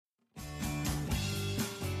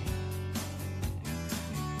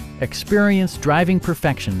Experience driving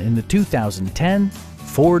perfection in the 2010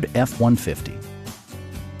 Ford F-150.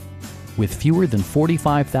 With fewer than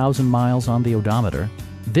 45,000 miles on the odometer,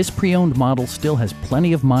 this pre-owned model still has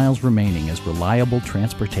plenty of miles remaining as reliable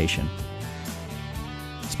transportation.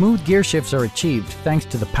 Smooth gear shifts are achieved thanks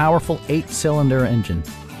to the powerful 8-cylinder engine,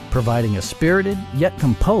 providing a spirited yet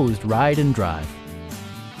composed ride and drive.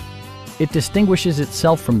 It distinguishes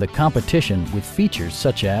itself from the competition with features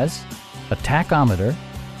such as a tachometer,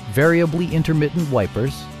 variably intermittent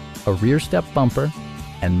wipers, a rear step bumper,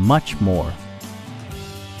 and much more.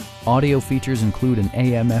 Audio features include an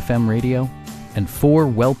AM/FM radio and 4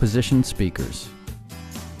 well-positioned speakers.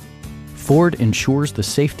 Ford ensures the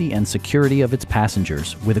safety and security of its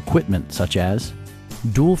passengers with equipment such as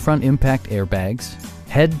dual front impact airbags,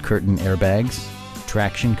 head curtain airbags,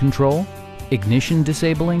 traction control, ignition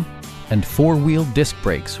disabling, and 4-wheel disc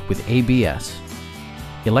brakes with ABS.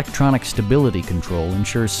 Electronic stability control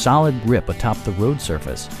ensures solid grip atop the road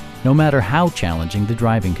surface, no matter how challenging the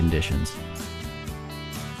driving conditions.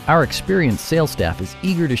 Our experienced sales staff is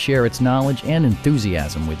eager to share its knowledge and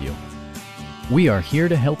enthusiasm with you. We are here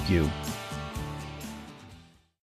to help you